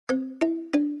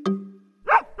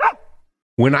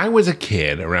When I was a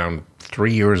kid, around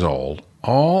 3 years old,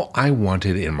 all I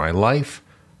wanted in my life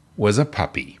was a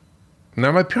puppy.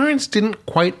 Now, my parents didn't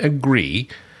quite agree,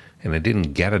 and I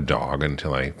didn't get a dog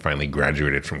until I finally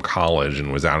graduated from college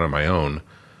and was out on my own.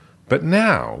 But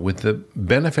now, with the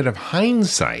benefit of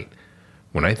hindsight,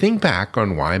 when I think back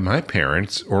on why my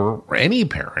parents, or any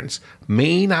parents,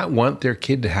 may not want their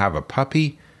kid to have a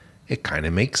puppy, it kind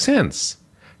of makes sense.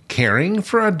 Caring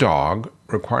for a dog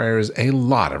requires a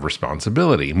lot of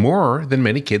responsibility, more than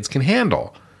many kids can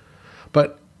handle.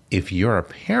 But if you're a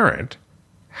parent,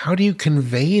 how do you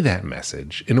convey that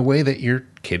message in a way that your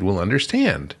kid will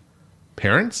understand?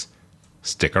 Parents,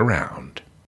 stick around.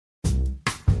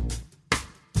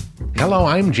 Hello,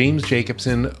 I'm James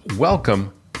Jacobson.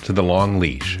 Welcome to The Long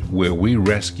Leash, where we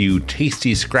rescue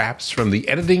tasty scraps from the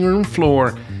editing room floor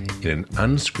in an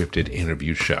unscripted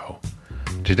interview show.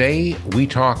 Today, we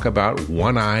talk about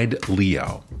One-Eyed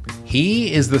Leo.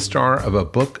 He is the star of a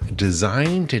book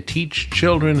designed to teach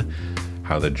children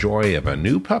how the joy of a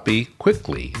new puppy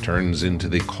quickly turns into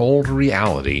the cold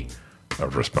reality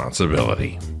of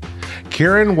responsibility.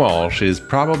 Ciaran Walsh is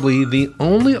probably the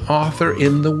only author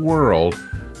in the world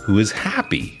who is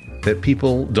happy that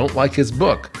people don't like his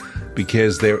book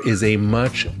because there is a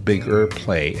much bigger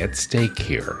play at stake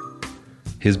here.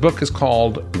 His book is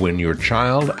called When Your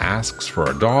Child Asks for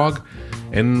a Dog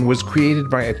and was created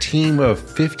by a team of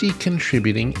 50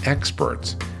 contributing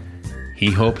experts. He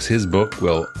hopes his book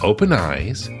will open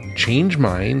eyes, change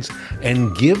minds,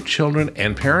 and give children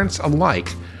and parents alike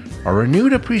a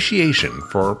renewed appreciation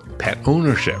for pet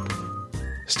ownership.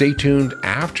 Stay tuned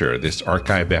after this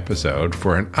archive episode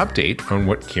for an update on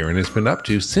what Ciaran has been up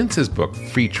to since his book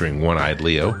featuring One-Eyed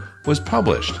Leo was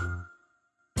published.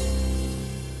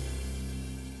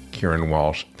 Ciaran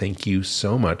Walsh, thank you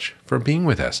so much for being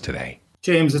with us today.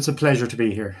 James, it's a pleasure to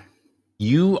be here.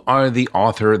 You are the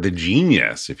author, the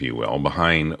genius, if you will,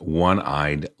 behind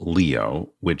One-Eyed Leo,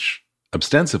 which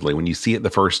ostensibly, when you see it the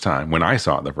first time, when I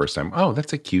saw it the first time, oh,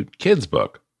 that's a cute kid's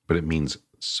book, but it means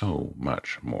so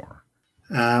much more.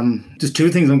 There's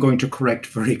two things I'm going to correct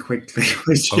very quickly,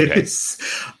 which is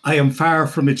I am far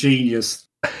from a genius.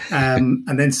 And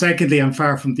then secondly, I'm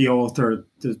far from the author.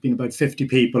 There's been about 50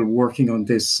 people working on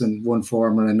this in one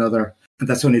form or another. And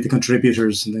that's only the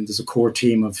contributors. And then there's a core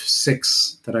team of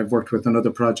 6 that I've worked with on other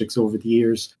projects over the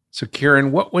years. So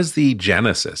Ciaran, what was the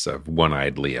genesis of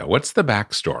One-Eyed Leo? What's the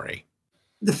backstory?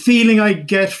 The feeling I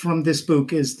get from this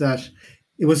book is that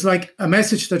it was like a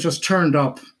message that just turned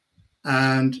up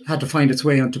and had to find its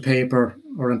way onto paper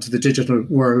or into the digital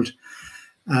world.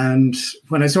 And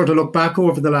when I sort of look back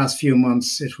over the last few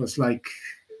months, it was like,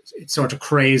 it's sort of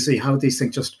crazy how these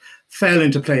things just fell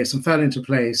into place.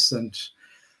 And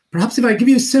perhaps if I give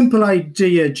you a simple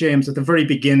idea, James, at the very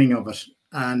beginning of it,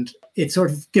 and it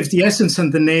sort of gives the essence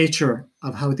and the nature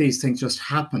of how these things just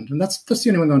happened. And that's the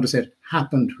only one I'm going to say it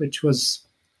happened, which was,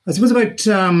 I suppose about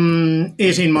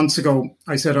 18 months ago,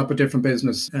 I set up a different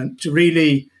business and to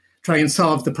really try and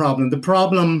solve the problem. The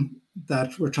problem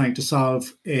that we're trying to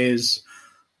solve is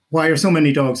why are so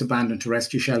many dogs abandoned to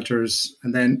rescue shelters?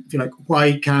 And then, if you like,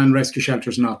 why can rescue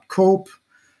shelters not cope?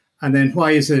 And then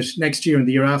why is it next year and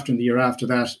the year after and the year after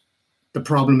that, the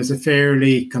problem is a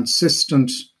fairly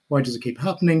consistent, why does it keep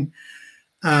happening?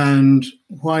 And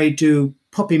why do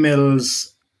puppy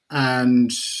mills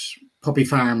and puppy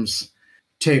farms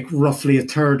take roughly a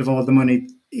third of all the money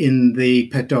in the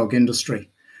pet dog industry?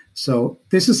 So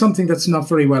this is something that's not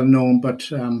very well known, but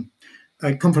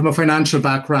I come from a financial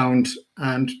background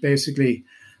and basically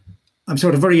I'm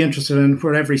sort of very interested in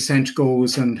where every cent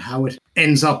goes and how it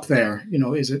ends up there. You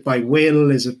know, is it by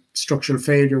will? Is it structural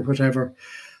failure? Whatever.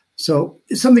 So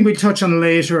it's something we touch on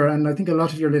later. And I think a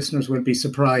lot of your listeners will be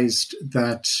surprised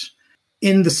that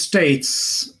in the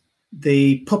States,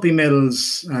 the puppy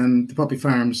mills and the puppy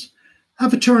farms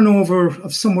have a turnover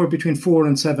of somewhere between $4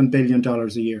 and $7 billion a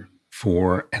year.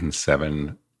 4 and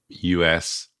 7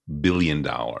 US billion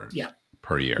dollars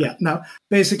per year. Yeah. Now,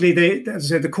 basically, as I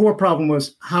said, the core problem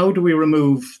was how do we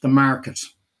remove the market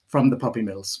from the puppy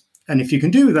mills? And if you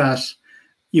can do that,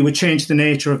 you would change the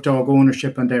nature of dog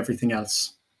ownership and everything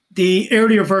else. The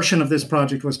earlier version of this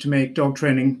project was to make dog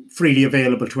training freely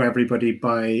available to everybody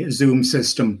by a Zoom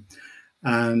system.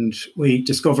 And we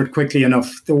discovered quickly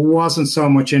enough there wasn't so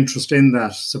much interest in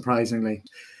that, surprisingly.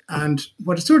 And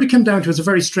what it sort of came down to is a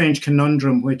very strange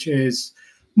conundrum, which is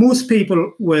most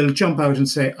people will jump out and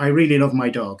say, I really love my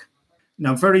dog.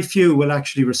 Now, very few will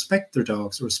actually respect their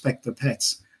dogs or respect their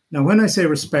pets. Now, when I say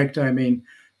respect, I mean,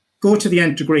 go to the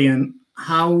nth degree and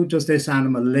how does this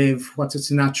animal live? What's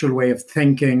its natural way of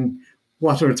thinking?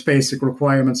 what are its basic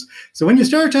requirements? So when you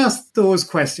start to ask those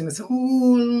questions, it's,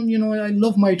 I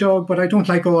love my dog, but I don't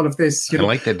like all of this. I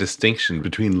like that distinction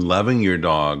between loving your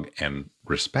dog and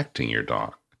respecting your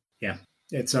dog. Yeah,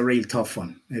 it's a real tough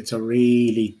one. It's a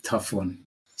really tough one.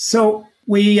 So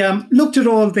we looked at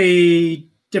all the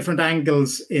different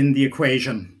angles in the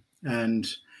equation, and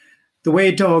the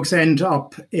way dogs end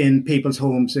up in people's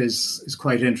homes is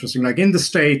quite interesting. Like in the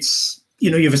States,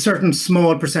 you have a certain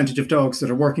small percentage of dogs that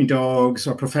are working dogs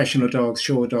or professional dogs,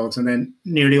 show dogs, and then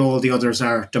nearly all the others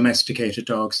are domesticated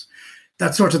dogs.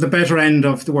 That's sort of the better end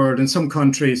of the world. In some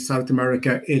countries, South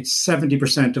America, it's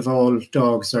 70% of all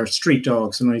dogs are street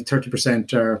dogs and only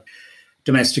 30% are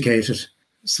domesticated.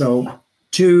 So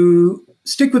to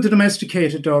stick with the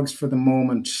domesticated dogs for the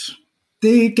moment,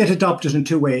 they get adopted in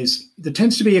two ways. There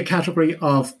tends to be a category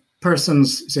of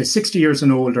persons, say 60 years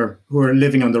and older, who are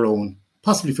living on their own,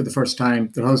 possibly for the first time.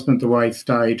 Their husband, their wife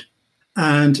died,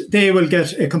 and they will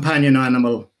get a companion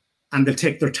animal and they'll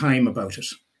take their time about it.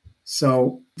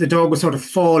 So the dog will sort of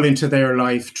fall into their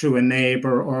life through a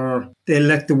neighbour, or they'll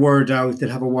let the word out, they'll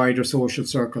have a wider social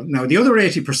circle. Now, the other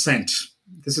 80%,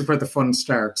 this is where the fun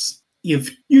starts.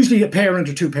 You've usually a parent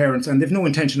or two parents, and they've no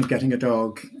intention of getting a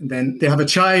dog. And then they have a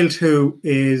child who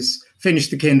is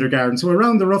finished the kindergarten, so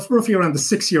roughly around the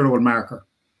 6-year-old marker.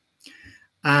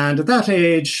 And at that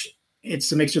age,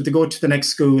 it's a mixture. They go to the next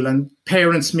school, and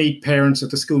parents meet parents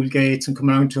at the school gates and come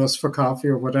around to us for coffee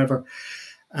or whatever.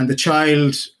 And the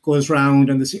child goes round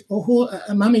and they say,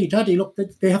 Mommy, Daddy, look,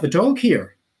 they have a dog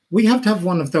here. We have to have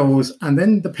one of those. And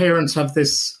then the parents have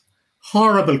this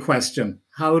horrible question.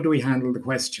 How do we handle the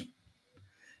question?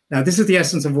 Now, this is the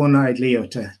essence of One-Eyed Leo,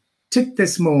 to take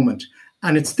this moment.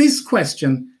 And it's this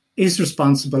question is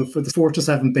responsible for the 4 to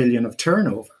 7 billion of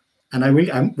turnover.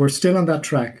 And we're still on that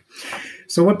track.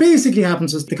 So what basically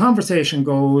happens is the conversation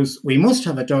goes, we must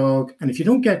have a dog. And if you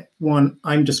don't get one,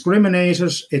 I'm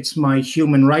discriminated. It's my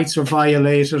human rights are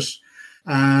violated.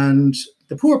 And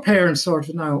the poor parents sort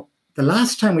of now, the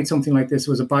last time we had something like this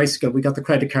was a bicycle. We got the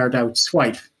credit card out,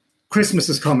 swipe. Christmas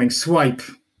is coming, swipe.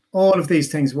 All of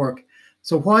these things work.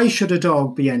 So why should a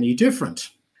dog be any different?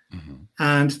 Mm-hmm.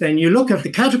 And then you look at the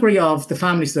category of the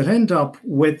families that end up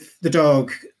with the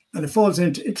dog, and it falls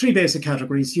into three basic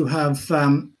categories. You have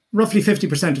roughly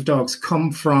 50% of dogs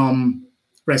come from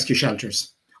rescue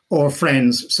shelters or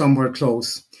friends somewhere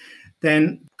close.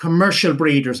 Then commercial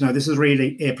breeders. Now, this is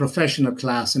really a professional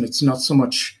class, and it's not so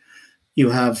much you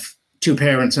have two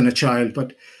parents and a child,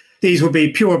 but these will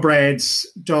be purebreds,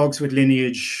 dogs with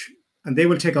lineage, and they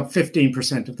will take up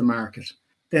 15% of the market.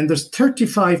 Then there's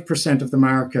 35% of the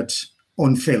market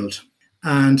unfilled.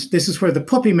 And this is where the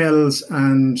puppy mills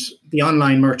and the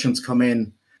online merchants come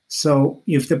in. So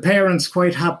you have the parents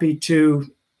quite happy to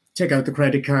take out the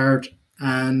credit card,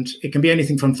 and it can be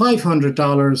anything from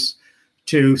 $500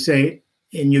 to, say,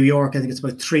 in New York, I think it's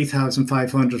about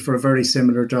 $3,500 for a very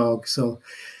similar dog. So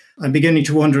I'm beginning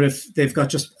to wonder if they've got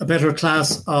just a better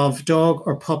class of dog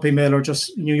or puppy mill, or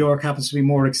just New York happens to be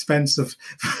more expensive.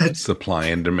 Supply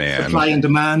and demand. Supply and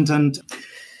demand. And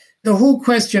the whole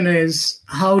question is,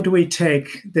 how do we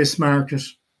take this market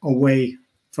away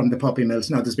from the puppy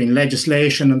mills? Now, there's been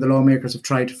legislation and the lawmakers have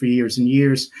tried for years and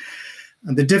years.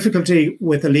 And the difficulty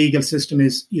with a legal system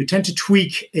is you tend to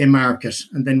tweak a market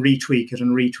and then retweak it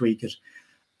and retweak it.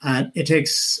 And it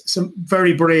takes some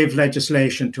very brave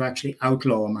legislation to actually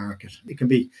outlaw a market. It can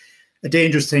be a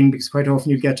dangerous thing because quite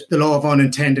often you get the law of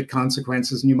unintended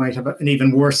consequences, and you might have an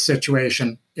even worse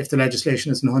situation if the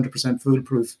legislation isn't 100%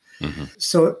 foolproof. Mm-hmm.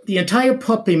 So the entire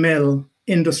puppy mill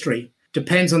industry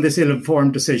depends on this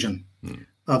ill-informed decision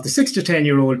of the 6 to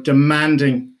 10-year-old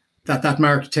demanding that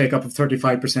market take-up of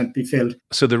 35% be filled.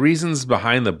 So the reasons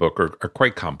behind the book are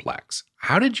quite complex.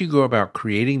 How did you go about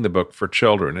creating the book for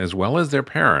children as well as their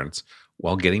parents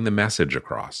while getting the message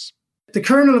across? The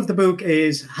kernel of the book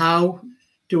is, how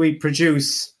do we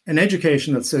produce an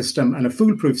educational system and a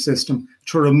foolproof system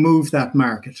to remove that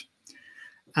market?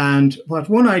 And what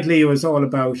One-Eyed Leo is all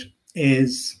about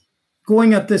is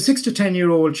going at the 6 to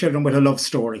 10-year-old children with a love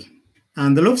story.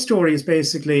 And the love story is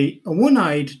basically a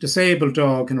one-eyed disabled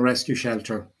dog in a rescue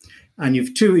shelter. And you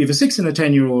have a 6 and a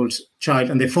 10-year-old child,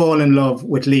 and they fall in love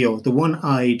with Leo, the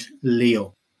one-eyed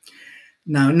Leo.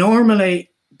 Now, normally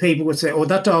people would say, oh,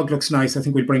 that dog looks nice, I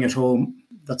think we'll bring it home.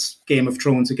 That's Game of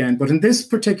Thrones again. But in this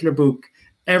particular book,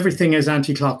 everything is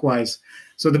anti-clockwise.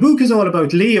 So the book is all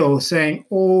about Leo saying,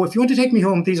 oh, if you want to take me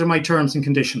home, these are my terms and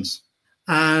conditions.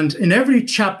 And in every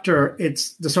chapter,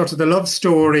 it's the sort of the love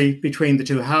story between the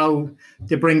two, how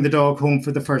they bring the dog home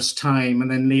for the first time. And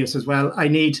then Leo says, well, I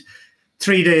need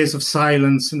 3 days of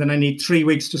silence, and then I need 3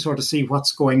 weeks to sort of see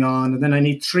what's going on. And then I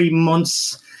need 3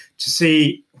 months to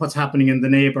see what's happening in the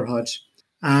neighborhood.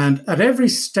 And at every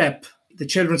step, the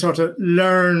children sort of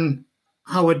learn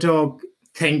how a dog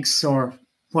thinks or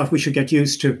what we should get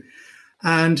used to.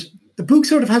 And the book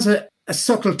sort of has a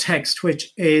subtle text,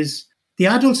 which is the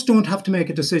adults don't have to make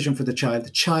a decision for the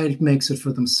child makes it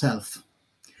for themselves.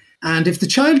 And if the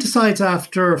child decides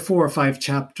after 4 or 5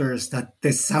 chapters that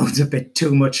this sounds a bit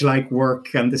too much like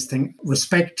work, and this thing,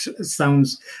 respect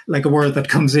sounds like a word that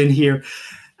comes in here,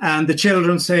 and the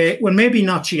children say, well, maybe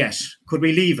not yet. Could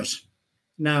we leave it?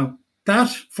 Now, that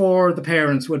for the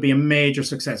parents would be a major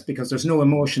success because there's no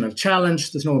emotional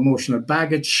challenge, there's no emotional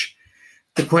baggage.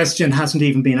 The question hasn't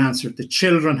even been answered. The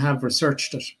children have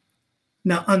researched it.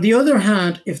 Now, on the other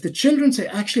hand, if the children say,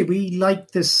 actually, we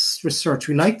like this research,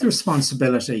 we like the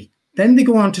responsibility, then they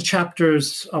go on to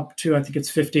chapters up to, I think it's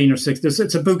 15 or 16.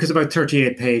 It's a book, it's about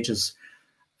 38 pages.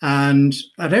 And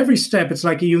at every step, it's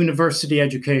like a university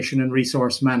education in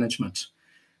resource management.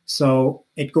 So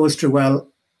it goes through,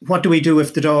 well, what do we do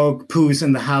if the dog poos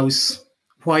in the house?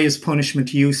 Why is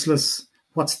punishment useless?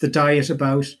 What's the diet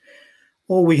about?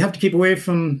 Oh, we have to keep away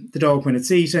from the dog when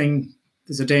it's eating.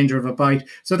 There's a danger of a bite.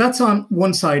 So that's on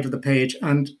one side of the page.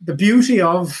 And the beauty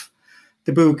of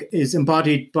the book is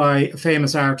embodied by a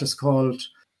famous artist called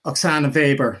Oksana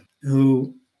Weber,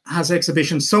 who has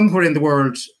exhibitions somewhere in the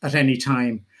world at any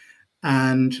time.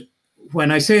 And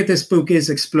when I say this book is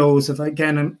explosive,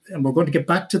 again, and we're going to get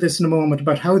back to this in a moment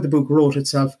about how the book wrote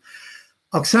itself,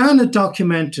 Oksana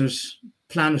documented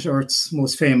planet Earth's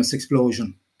most famous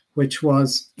explosion, which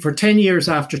was for 10 years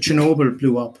after Chernobyl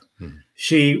blew up.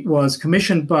 She was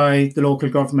commissioned by the local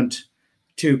government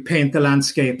to paint the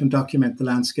landscape and document the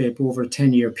landscape over a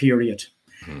 10-year period.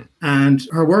 And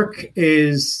her work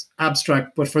is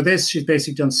abstract, but for this, she's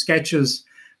basically done sketches,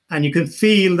 and you can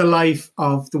feel the life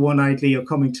of the one-eyed Leo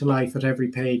coming to life at every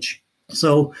page.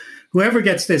 So whoever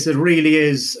gets this, it really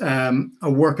is a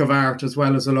work of art as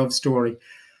well as a love story.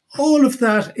 All of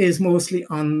that is mostly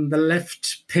on the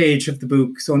left page of the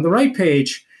book. So on the right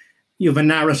page, you have a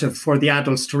narrative for the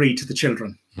adults to read to the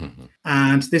children.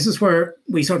 And this is where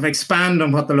we sort of expand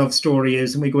on what the love story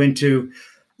is, and we go into,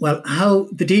 well, how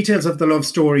the details of the love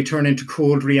story turn into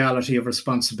cold reality of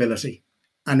responsibility.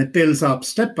 And it builds up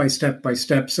step by step by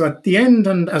step. So at the end,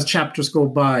 and as chapters go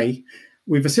by,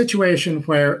 we have a situation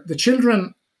where the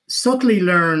children subtly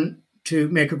learn to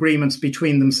make agreements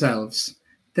between themselves,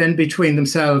 then between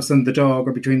themselves and the dog,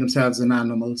 or between themselves and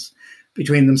animals,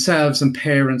 between themselves and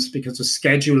parents, because the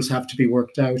schedules have to be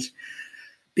worked out,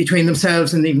 between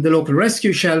themselves and even the local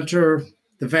rescue shelter,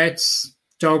 the vets,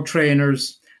 dog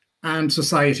trainers, and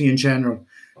society in general.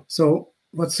 So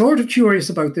what's sort of curious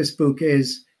about this book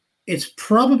is it's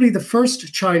probably the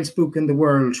first child's book in the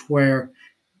world where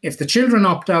if the children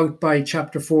opt out by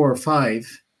chapter 4 or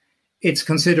 5, it's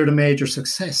considered a major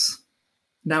success.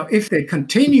 Now, if they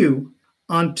continue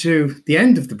on to the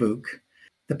end of the book,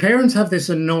 the parents have this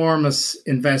enormous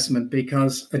investment,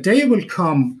 because a day will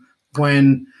come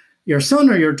when your son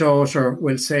or your daughter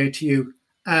will say to you,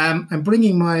 I'm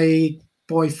bringing my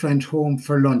boyfriend home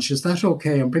for lunch. Is that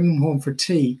okay? I'm bringing him home for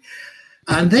tea.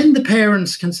 And then the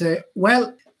parents can say,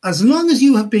 well, as long as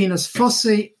you have been as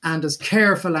fussy and as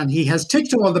careful, and he has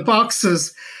ticked all the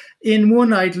boxes in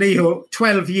One-Eyed Leo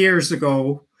 12 years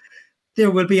ago,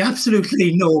 there will be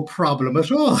absolutely no problem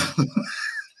at all.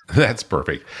 That's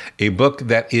perfect. A book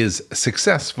that is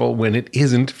successful when it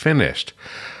isn't finished.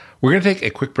 We're going to take a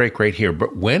quick break right here,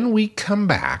 but when we come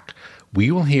back,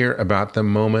 we will hear about the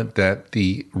moment that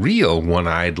the real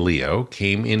One-Eyed Leo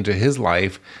came into his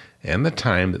life and the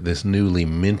time that this newly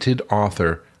minted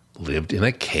author lived in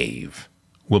a cave.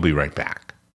 We'll be right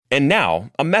back. And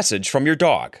now, a message from your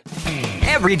dog.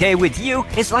 Every day with you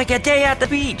is like a day at the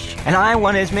beach, and I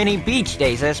want as many beach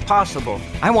days as possible.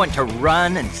 I want to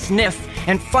run and sniff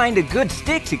and find a good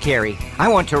stick to carry. I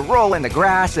want to roll in the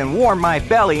grass and warm my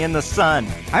belly in the sun.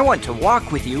 I want to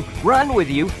walk with you, run with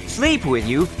you, sleep with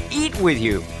you, eat with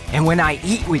you. And when I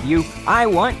eat with you, I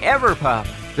want Everpup.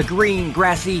 The green,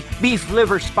 grassy, beef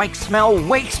liver spike smell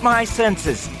wakes my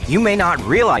senses. You may not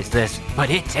realize this, but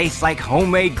it tastes like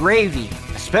homemade gravy,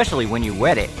 especially when you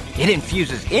wet it. It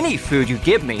infuses any food you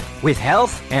give me with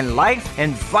health and life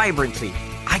and vibrancy.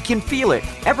 I can feel it,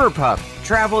 Everpup,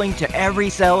 traveling to every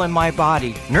cell in my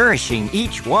body, nourishing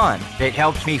each one. It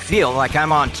helps me feel like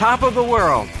I'm on top of the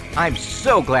world. I'm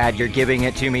so glad you're giving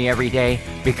it to me every day,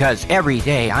 because every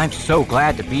day I'm so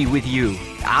glad to be with you.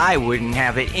 I wouldn't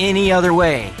have it any other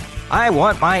way. I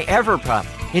want my Everpup.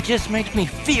 It just makes me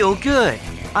feel good.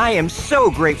 I am so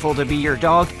grateful to be your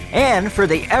dog and for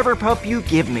the Everpup you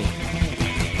give me.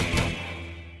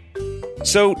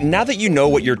 So now that you know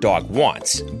what your dog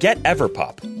wants, get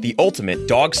Everpup, the ultimate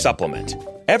dog supplement.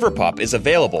 Everpup is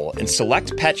available in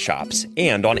select pet shops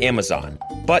and on Amazon.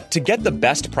 But to get the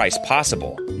best price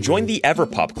possible, join the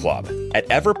Everpup Club at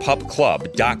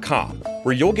everpupclub.com,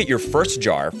 where you'll get your first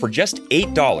jar for just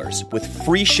 $8 with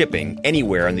free shipping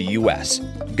anywhere in the U.S.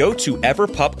 Go to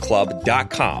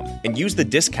everpupclub.com and use the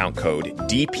discount code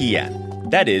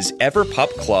DPN. That is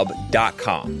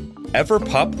everpupclub.com.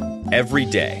 Everpup, every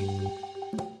day.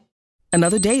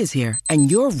 Another day is here,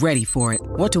 and you're ready for it.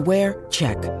 What to wear?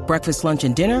 Check. Breakfast, lunch,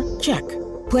 and dinner? Check.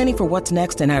 Planning for what's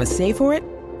next and how to save for it?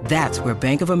 That's where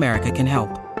Bank of America can help.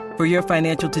 For your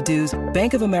financial to-dos,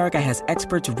 Bank of America has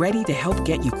experts ready to help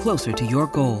get you closer to your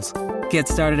goals. Get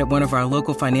started at one of our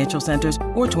local financial centers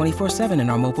or 24/7 in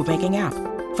our mobile banking app.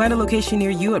 Find a location near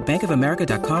you at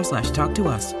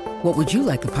bankofamerica.com/talktous. What would you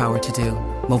like the power to do?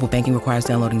 Mobile banking requires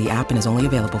downloading the app and is only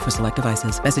available for select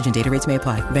devices. Message and data rates may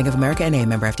apply. Bank of America N.A.,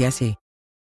 member FDIC.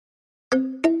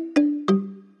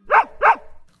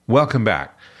 Welcome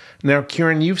back. Now,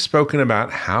 Ciaran, you've spoken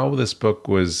about how this book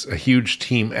was a huge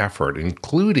team effort,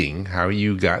 including how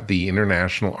you got the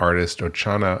international artist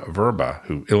Ochana Verba,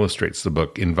 who illustrates the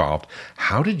book, involved.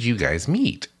 How did you guys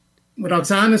meet? With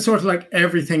Oksana, is sort of like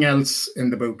everything else in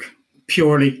the book,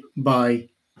 purely by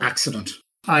accident.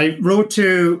 I wrote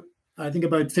to, I think,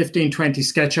 about 15, 20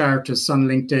 sketch artists on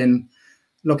LinkedIn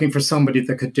looking for somebody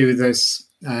that could do this.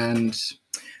 And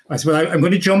I said, well, I'm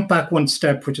going to jump back one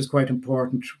step, which is quite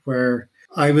important, where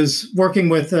I was working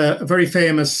with a very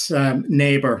famous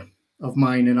neighbour of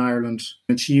mine in Ireland.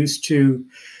 And she used to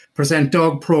present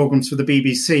dog programmes for the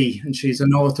BBC. And she's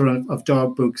an author of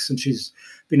dog books. And she's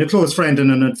been a close friend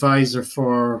and an advisor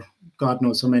for God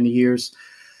knows how many years.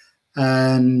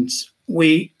 And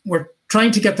we were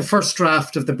trying to get the first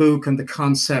draft of the book and the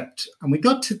concept. And we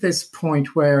got to this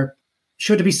point where,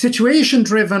 should it be situation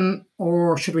driven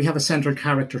or should we have a central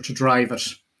character to drive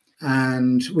it?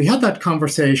 And we had that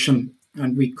conversation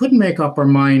and we couldn't make up our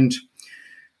mind.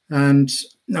 And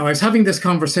now I was having this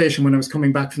conversation when I was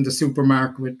coming back from the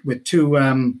supermarket with two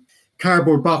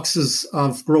cardboard boxes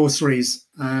of groceries.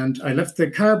 And I left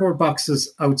the cardboard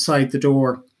boxes outside the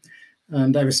door.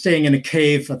 And I was staying in a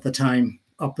cave at the time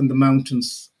up in the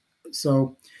mountains.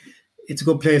 So it's a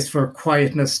good place for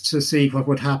quietness to see what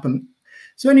would happen.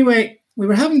 So anyway, we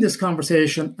were having this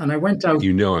conversation and I went out.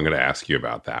 You know I'm going to ask you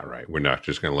about that, right? We're not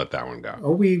just going to let that one go.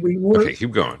 Oh, we were. Okay,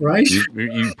 keep going. Right?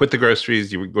 You put the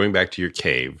groceries, you were going back to your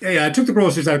cave. Yeah, I took the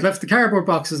groceries out, left the cardboard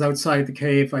boxes outside the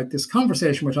cave. I had this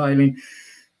conversation with Eileen.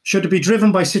 Should it be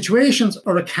driven by situations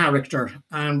or a character?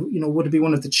 And, would it be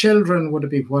one of the children? Would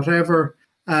it be whatever?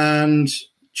 And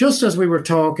just as we were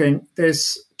talking,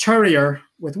 this terrier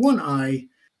with one eye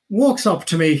walks up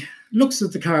to me, looks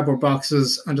at the cardboard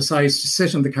boxes and decides to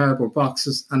sit in the cardboard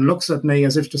boxes and looks at me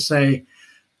as if to say,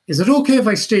 is it okay if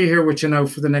I stay here with you now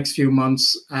for the next few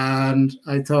months? And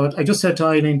I just said to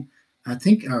Eileen, I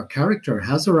think our character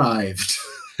has arrived.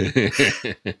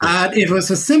 And it was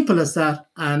as simple as that.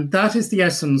 And that is the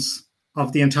essence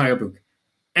of the entire book.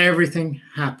 Everything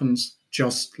happens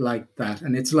just like that.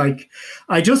 And it's like,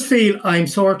 I just feel I'm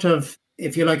sort of,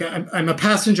 if you like, I'm a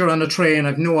passenger on a train.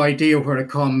 I've no idea where it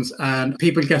comes and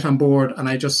people get on board and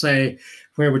I just say,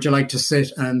 where would you like to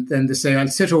sit? And then they say, I'll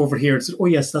sit over here. It's, oh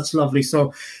yes, that's lovely.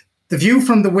 So the view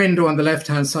from the window on the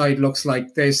left-hand side looks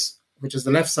like this, which is the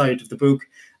left side of the book.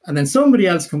 And then somebody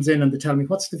else comes in and they tell me,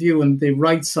 what's the view on the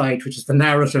right side, which is the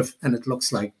narrative, and it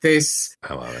looks like this.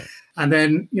 I love it. And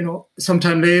then,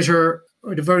 sometime later,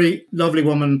 a very lovely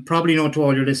woman, probably known to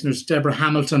all your listeners, Deborah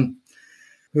Hamilton,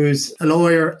 who's a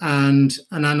lawyer and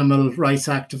an animal rights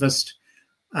activist.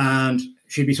 And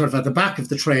she'd be sort of at the back of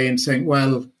the train saying,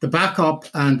 well, the backup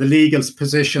and the legal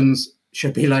positions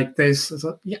should be like this. I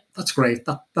thought, yeah, that's great.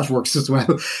 That works as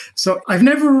well. So I've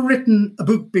never written a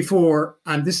book before,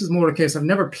 and this is more a case, I've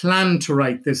never planned to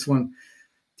write this one.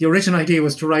 The original idea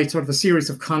was to write sort of a series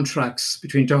of contracts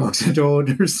between dogs and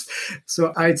owners.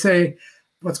 So I'd say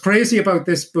what's crazy about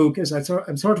this book is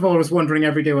I'm sort of always wondering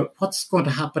every day, well, what's going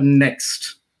to happen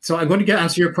next? So I'm going to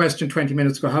answer your question 20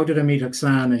 minutes ago. How did I meet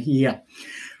Oksana? Yeah.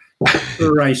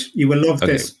 Right. You will love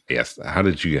this. Yes. How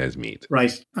did you guys meet?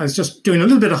 Right. I was just doing a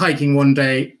little bit of hiking one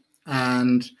day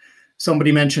and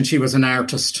somebody mentioned she was an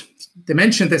artist. They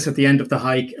mentioned this at the end of the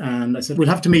hike and I said, we'll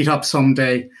have to meet up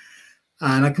someday.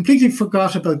 And I completely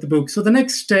forgot about the book. So the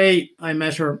next day I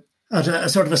met her at a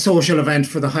sort of a social event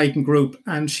for the hiking group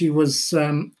and she was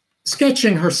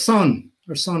sketching her son.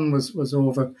 Her son was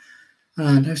over.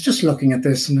 And I was just looking at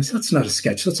this and I said, that's not a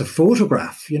sketch, that's a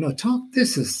photograph.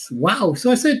 This is wow.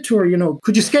 So I said to her,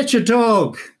 could you sketch a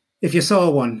dog if you saw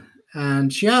one?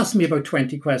 And she asked me about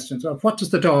 20 questions. Well, what does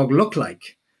the dog look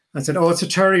like? I said, oh, it's a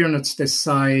terrier and it's this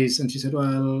size. And she said,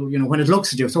 well, when it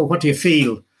looks at you, so what do you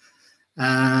feel?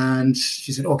 And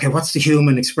she said, okay, what's the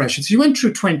human expression? So she went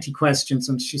through 20 questions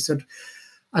and she said,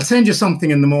 I'll send you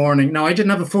something in the morning. Now, I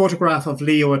didn't have a photograph of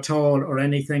Leo at all or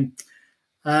anything.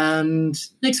 And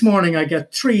next morning, I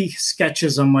get 3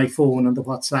 sketches on my phone on the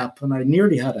WhatsApp, and I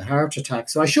nearly had a heart attack.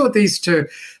 So I showed these to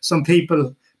some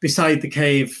people beside the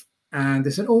cave, and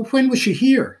they said, oh, when was she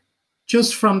here?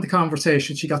 Just from the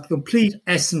conversation, she got the complete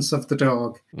essence of the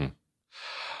dog. Mm.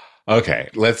 Okay,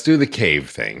 let's do the cave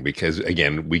thing, because,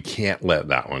 again, we can't let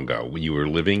that one go. You were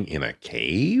living in a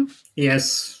cave?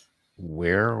 Yes.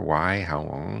 Where, why, how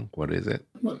long? What is it?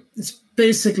 Well, it's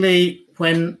basically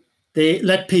when they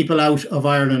let people out of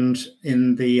Ireland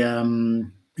in the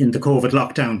COVID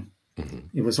lockdown. Mm-hmm.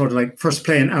 It was sort of like first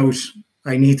plane out.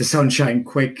 I need the sunshine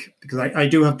quick because I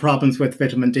do have problems with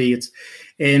vitamin D. It's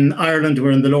in Ireland,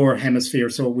 we're in the lower hemisphere,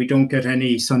 so we don't get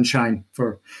any sunshine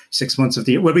for 6 months of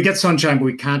the year. Well, we get sunshine, but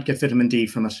we can't get vitamin D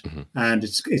from it. Mm-hmm. And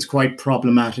it's quite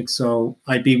problematic. So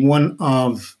I'd be one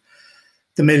of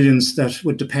the millions that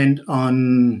would depend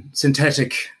on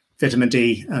synthetic vitamin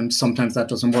D, and sometimes that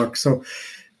doesn't work. So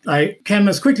I came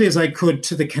as quickly as I could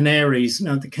to the Canaries.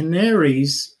 Now, the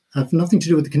Canaries have nothing to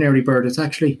do with the canary bird. It's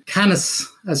actually canis,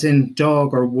 as in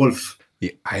dog or wolf.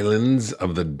 The Islands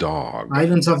of the Dog.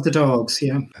 Islands of the Dogs,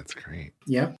 yeah. That's great.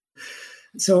 Yeah.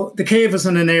 So the cave was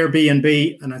on an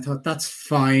Airbnb, and I thought, that's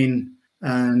fine.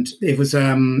 And it was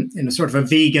in a sort of a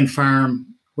vegan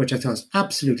farm, which I thought was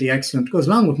absolutely excellent. It goes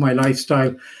along with my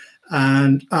lifestyle.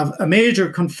 And I have a major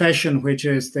confession, which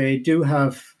is they do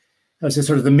have as a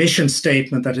sort of the mission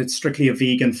statement that it's strictly a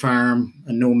vegan farm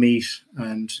and no meat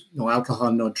and no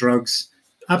alcohol, no drugs.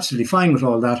 Absolutely fine with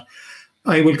all that.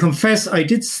 I will confess I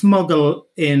did smuggle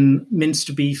in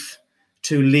minced beef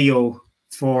to Leo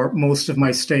for most of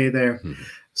my stay there. Mm-hmm.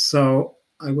 So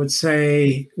I would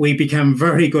say we became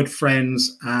very good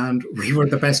friends and we were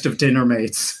the best of dinner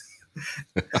mates.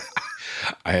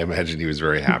 I imagine he was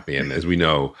very happy. And as we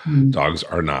know, dogs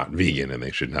are not vegan and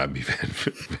they should not be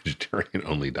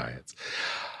vegetarian-only diets.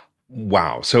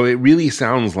 Wow. So it really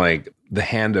sounds like the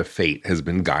hand of fate has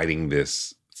been guiding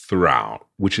this throughout,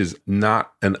 which is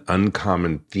not an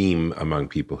uncommon theme among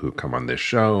people who come on this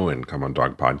show and come on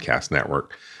Dog Podcast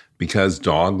Network, because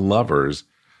dog lovers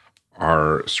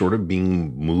are sort of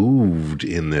being moved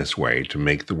in this way to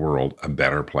make the world a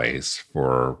better place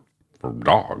for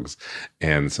dogs.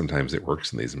 And sometimes it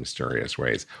works in these mysterious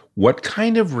ways. What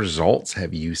kind of results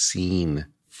have you seen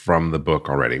from the book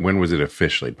already? When was it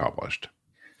officially published?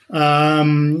 We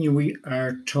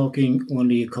are talking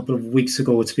only a couple of weeks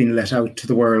ago. It's been let out to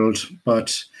the world.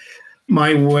 But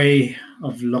my way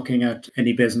of looking at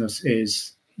any business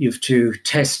is you have to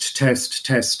test.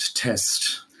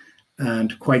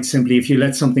 And quite simply, if you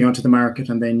let something onto the market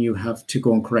and then you have to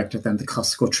go and correct it, then the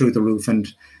costs go through the roof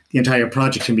and the entire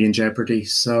project can be in jeopardy.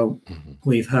 So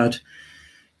we've had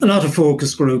a lot of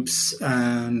focus groups,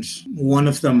 and one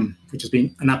of them, which has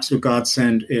been an absolute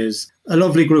godsend, is a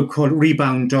lovely group called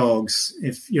Rebound Dogs.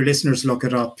 If your listeners look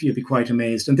it up, you'll be quite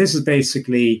amazed. And this is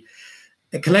basically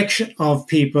a collection of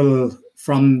people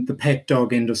from the pet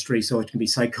dog industry. So it can be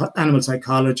animal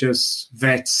psychologists,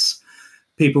 vets,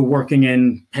 people working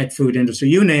in pet food industry,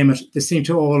 you name it. They seem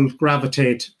to all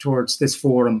gravitate towards this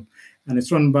forum. And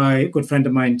it's run by a good friend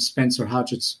of mine, Spencer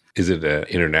Hodgetts. Is it an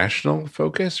international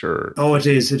focus or? Oh, it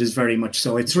is. It is very much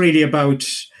so. It's really about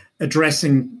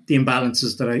addressing the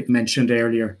imbalances that I mentioned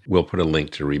earlier. We'll put a link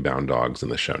to Rebound Dogs in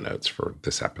the show notes for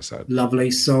this episode.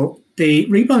 Lovely. So the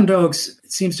Rebound Dogs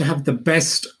seems to have the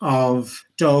best of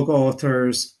dog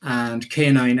authors and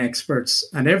canine experts.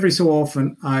 And every so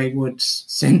often I would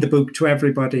send the book to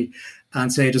everybody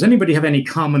and say, does anybody have any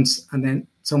comments? And then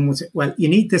someone would say, well, you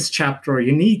need this chapter, or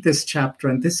you need this chapter,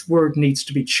 and this word needs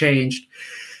to be changed.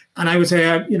 And I would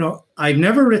say, I've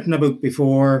never written a book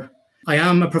before. I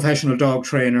am a professional dog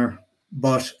trainer,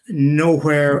 but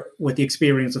nowhere with the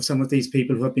experience of some of these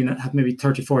people who have maybe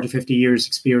 30, 40, 50 years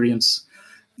experience.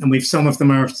 And some of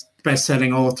them are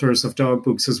best-selling authors of dog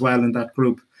books as well in that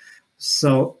group.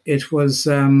 So it was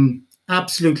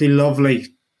absolutely lovely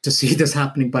to see this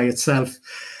happening by itself.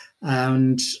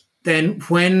 And then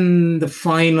when the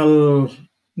final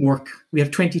work, we have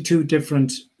 22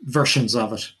 different versions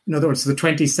of it. In other words, the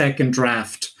 22nd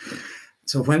draft.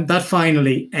 So when that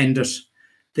finally ended,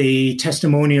 the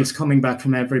testimonials coming back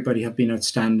from everybody have been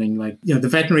outstanding. The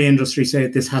veterinary industry say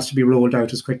this has to be rolled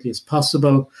out as quickly as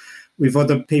possible. We've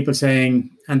other people saying,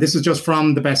 and this is just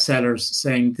from the bestsellers,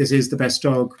 saying this is the best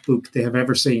dog book they have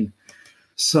ever seen.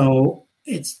 So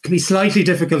it can be slightly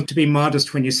difficult to be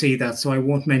modest when you see that. So I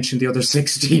won't mention the other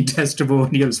 16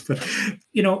 testimonials. But,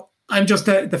 I'm just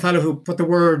the fellow who put the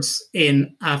words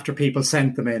in after people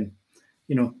sent them in.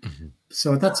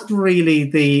 So that's really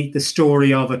the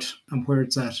story of it and where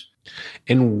it's at.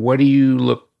 And what do you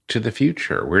look to the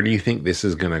future? Where do you think this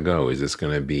is going to go? Is this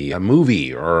going to be a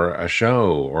movie or a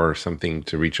show or something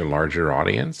to reach a larger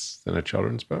audience than a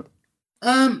children's book?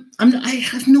 I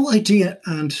have no idea.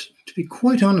 And to be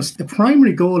quite honest, the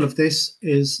primary goal of this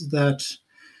is that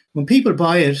when people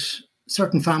buy it,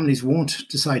 certain families won't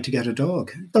decide to get a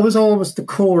dog. That was always the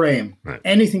core aim. Right.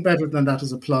 Anything better than that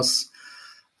is a plus.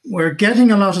 We're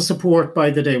getting a lot of support by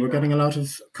the day. We're getting a lot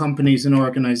of companies and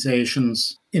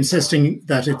organizations insisting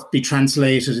that it be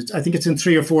translated. I think it's in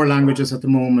 3 or 4 languages at the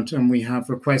moment, and we have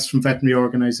requests from veterinary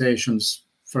organizations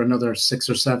for another 6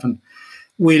 or 7.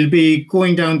 We'll be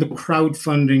going down the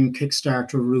crowdfunding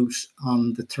Kickstarter route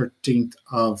on the 13th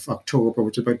of October,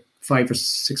 which is about 5 or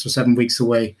 6 or 7 weeks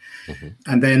away. Mm-hmm.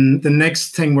 And then the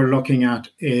next thing we're looking at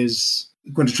is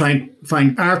going to try and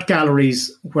find art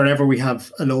galleries wherever we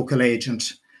have a local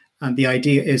agent. And the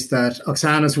idea is that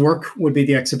Oksana's work would be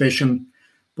the exhibition,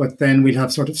 but then we'll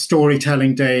have sort of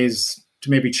storytelling days to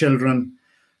maybe children.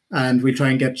 And we'll try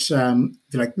and get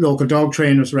like local dog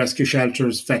trainers, rescue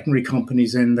shelters, veterinary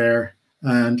companies in there.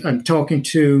 And I'm talking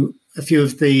to a few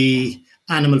of the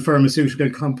animal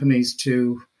pharmaceutical companies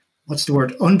to, what's the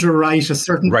word, underwrite a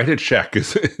certain... Write a check.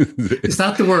 Is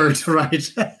that the word, right?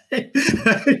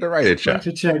 Write a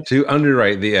check. To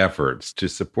underwrite the efforts to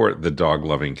support the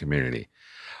dog-loving community.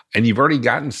 And you've already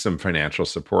gotten some financial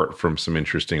support from some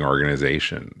interesting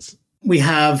organizations. We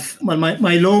have, well,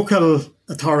 my local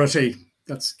authority,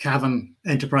 that's Cavan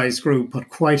Enterprise Group, put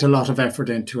quite a lot of effort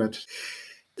into it.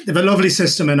 They have a lovely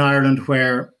system in Ireland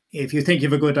where if you think you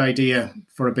have a good idea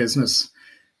for a business,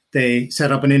 they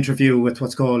set up an interview with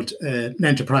what's called an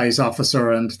enterprise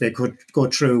officer, and they could go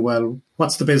through, well,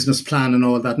 what's the business plan and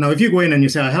all that. Now, if you go in and you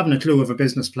say, I haven't a clue of a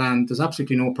business plan, there's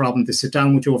absolutely no problem. They sit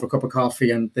down with you over a cup of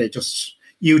coffee and they just...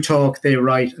 You talk, they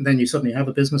write, and then you suddenly have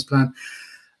a business plan.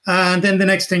 And then the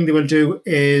next thing they will do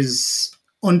is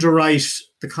underwrite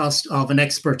the cost of an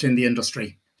expert in the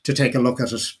industry to take a look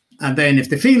at it. And then if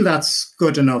they feel that's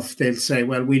good enough, they'll say,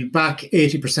 well, we'll back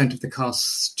 80% of the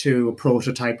costs to a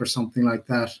prototype or something like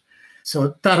that.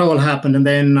 So that all happened. And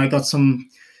then I got some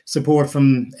support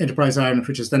from Enterprise Ireland,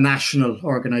 which is the national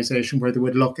organisation, where they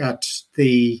would look at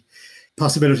the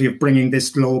possibility of bringing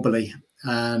this globally.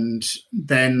 And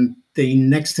then the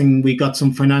next thing, we got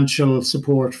some financial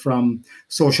support from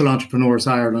Social Entrepreneurs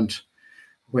Ireland,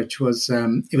 which was,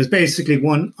 it was basically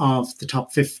one of the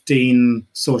top 15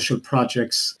 social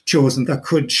projects chosen that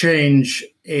could change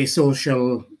a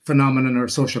social phenomenon or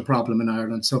social problem in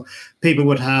Ireland. So people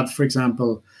would have, for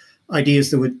example,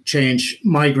 ideas that would change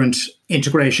migrant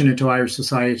integration into Irish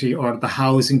society or the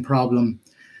housing problem.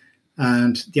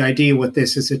 And the idea with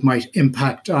this is it might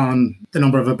impact on the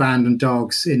number of abandoned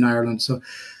dogs in Ireland. So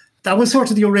that was sort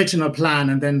of the original plan.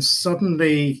 And then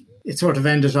suddenly it sort of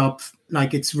ended up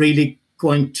like it's really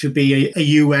going to be a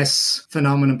US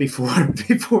phenomenon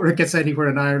before it gets anywhere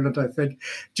in Ireland, I think.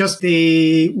 Just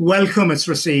the welcome it's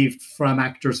received from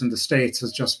actors in the States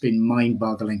has just been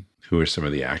mind-boggling. Who are some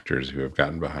of the actors who have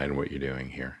gotten behind what you're doing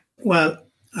here? Well,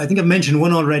 I think I've mentioned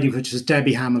one already, which is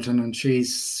Debbie Hamilton, and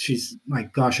she's my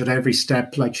gosh, at every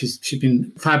step, like she's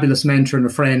been a fabulous mentor and a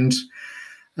friend,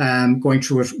 going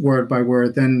through it word by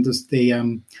word. Then there's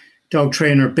the dog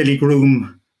trainer Billy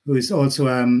Groom, who is also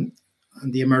on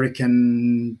the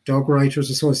American Dog Writers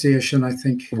Association, I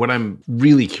think. What I'm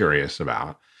really curious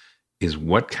about is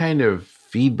what kind of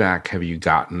feedback have you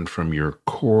gotten from your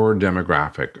core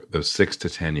demographic, those 6 to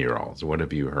 10-year-olds? What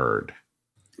have you heard?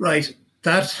 Right.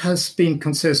 That has been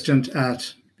consistent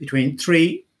at between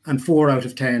 3 and 4 out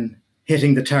of 10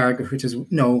 hitting the target, which is,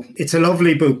 no, it's a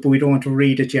lovely book, but we don't want to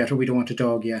read it yet, or we don't want a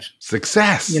dog yet.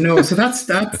 Success! So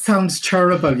that sounds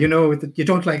terrible, that you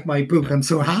don't like my book. I'm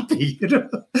so happy,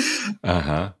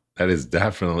 Uh-huh. That is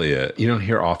definitely you don't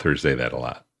hear authors say that a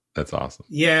lot. That's awesome.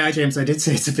 Yeah, James, I did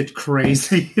say it's a bit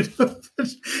crazy.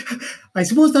 I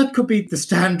suppose that could be the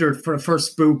standard for a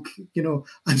first book.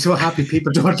 I'm so happy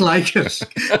people don't like it.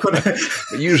 But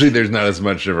usually there's not as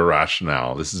much of a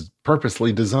rationale. This is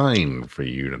purposely designed for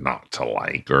you not to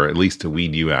like, or at least to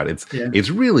weed you out. It's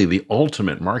really the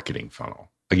ultimate marketing funnel.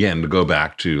 Again, to go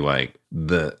back to like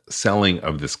the selling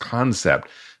of this concept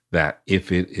that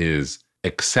if it is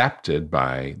accepted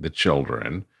by the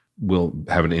children, will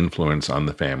have an influence on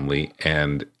the family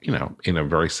and, in a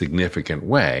very significant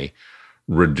way,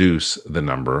 reduce the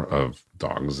number of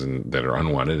dogs that are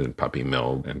unwanted and puppy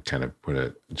mill and kind of put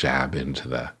a jab into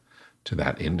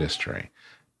that industry.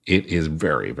 It is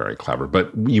very, very clever.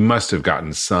 But you must have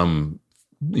gotten some,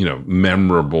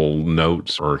 memorable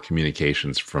notes or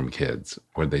communications from kids.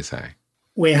 What'd they say?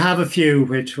 We have a few,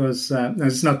 which was,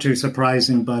 it's not too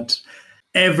surprising, but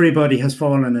everybody has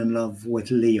fallen in love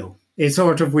with Leo. It's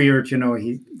sort of weird,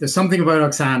 there's something about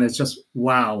Oksana, it's just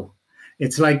wow.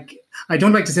 It's like, I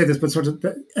don't like to say this, but sort of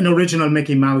an original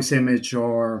Mickey Mouse image,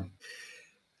 or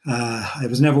I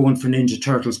was never one for Ninja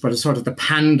Turtles, but it's sort of the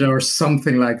panda or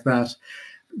something like that.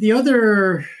 The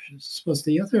other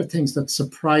things that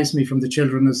surprised me from the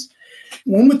children is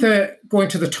one with the going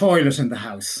to the toilet in the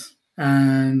house.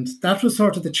 And that was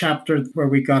sort of the chapter where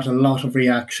we got a lot of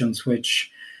reactions,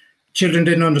 which children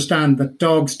didn't understand, that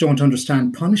dogs don't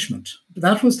understand punishment.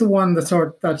 That was the one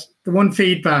the one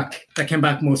feedback that came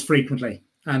back most frequently.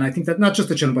 And I think that not just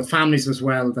the children, but families as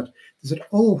well, that they said,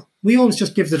 oh, we always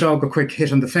just give the dog a quick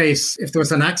hit on the face if there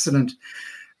was an accident.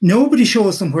 Nobody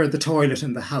shows them where the toilet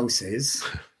in the house is.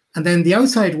 And then the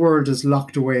outside world is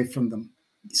locked away from them.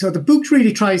 So the book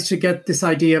really tries to get this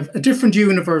idea of a different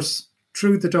universe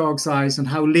through the dog's eyes, and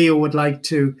how Leo would like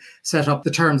to set up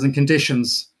the terms and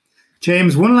conditions.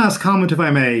 James, one last comment, if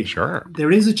I may. Sure.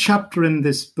 There is a chapter in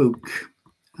this book,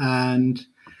 and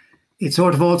it's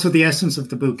sort of also the essence of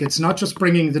the book. It's not just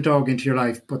bringing the dog into your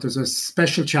life, but there's a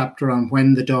special chapter on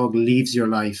when the dog leaves your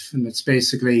life. And it's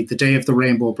basically the day of the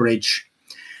Rainbow Bridge.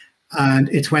 And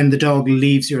it's when the dog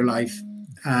leaves your life.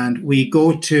 And we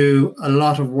go to a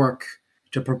lot of work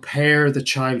to prepare the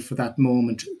child for that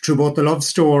moment through both the love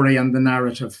story and the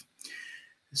narrative.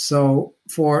 So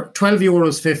for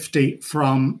 €12.50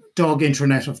 from Dog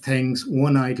Internet of Things,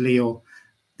 One-Eyed Leo,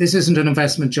 this isn't an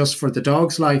investment just for the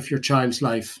dog's life, your child's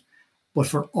life, but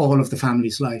for all of the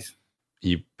family's life.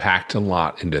 You packed a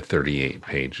lot into 38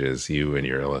 pages, you and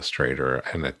your illustrator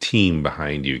and a team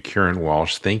behind you. Ciaran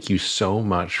Walsh, thank you so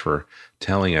much for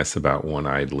telling us about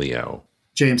One-Eyed Leo.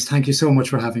 James, thank you so much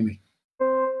for having me.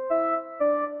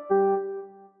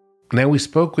 Now, we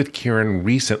spoke with Ciaran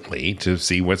recently to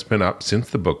see what's been up since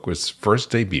the book was first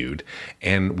debuted,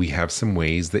 and we have some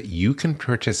ways that you can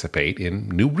participate in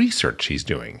new research he's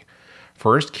doing.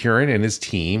 First, Ciaran and his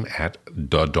team at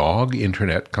the Dog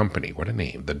Internet Company, what a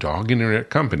name, the Dog Internet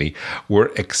Company,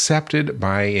 were accepted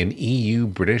by an EU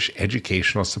British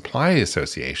Educational Supply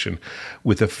Association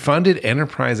with a funded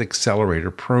Enterprise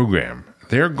Accelerator program.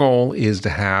 Their goal is to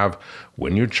have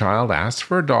When Your Child Asks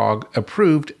for a Dog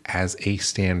approved as a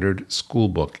standard school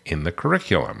book in the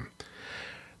curriculum.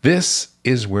 This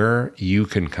is where you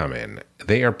can come in.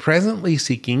 They are presently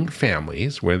seeking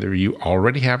families, whether you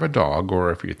already have a dog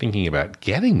or if you're thinking about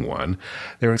getting one,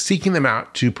 they're seeking them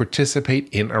out to participate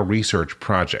in a research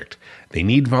project. They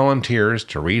need volunteers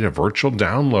to read a virtual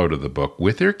download of the book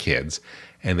with their kids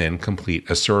and then complete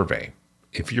a survey.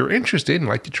 If you're interested and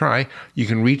like to try, you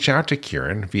can reach out to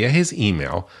Ciaran via his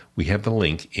email. We have the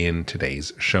link in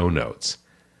today's show notes.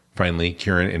 Finally,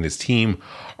 Ciaran and his team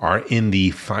are in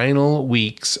the final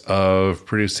weeks of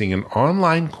producing an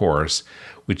online course,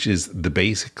 which is the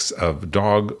basics of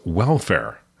dog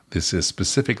welfare. This is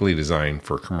specifically designed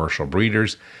for commercial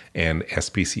breeders and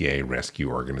SPCA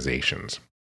rescue organizations.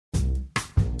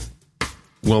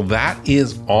 Well, that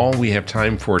is all we have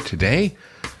time for today.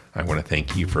 I want to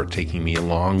thank you for taking me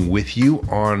along with you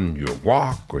on your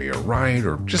walk or your ride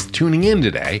or just tuning in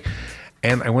today.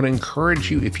 And I want to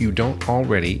encourage you, if you don't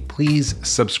already, please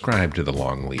subscribe to The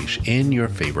Long Leash in your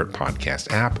favorite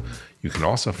podcast app. You can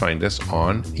also find us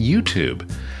on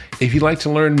YouTube. If you'd like to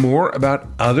learn more about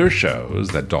other shows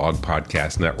that Dog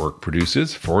Podcast Network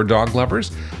produces for dog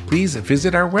lovers, please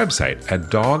visit our website at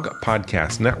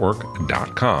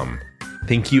dogpodcastnetwork.com.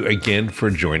 Thank you again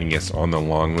for joining us on The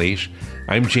Long Leash.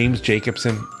 I'm James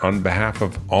Jacobson. On behalf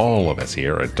of all of us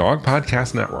here at Dog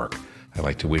Podcast Network, I'd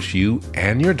like to wish you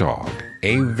and your dog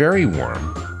a very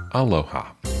warm aloha.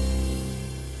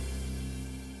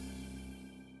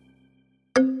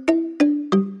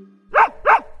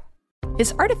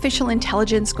 Is artificial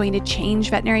intelligence going to change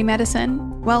veterinary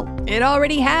medicine? Well, it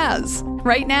already has.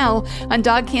 Right now, on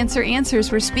Dog Cancer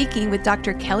Answers, we're speaking with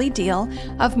Dr. Kelly Deal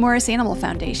of Morris Animal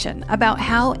Foundation about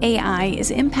how AI is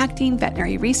impacting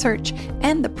veterinary research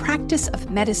and the practice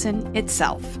of medicine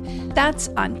itself. That's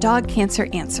on Dog Cancer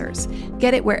Answers.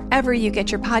 Get it wherever you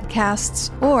get your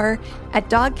podcasts or at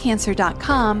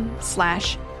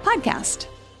dogcancer.com/podcast.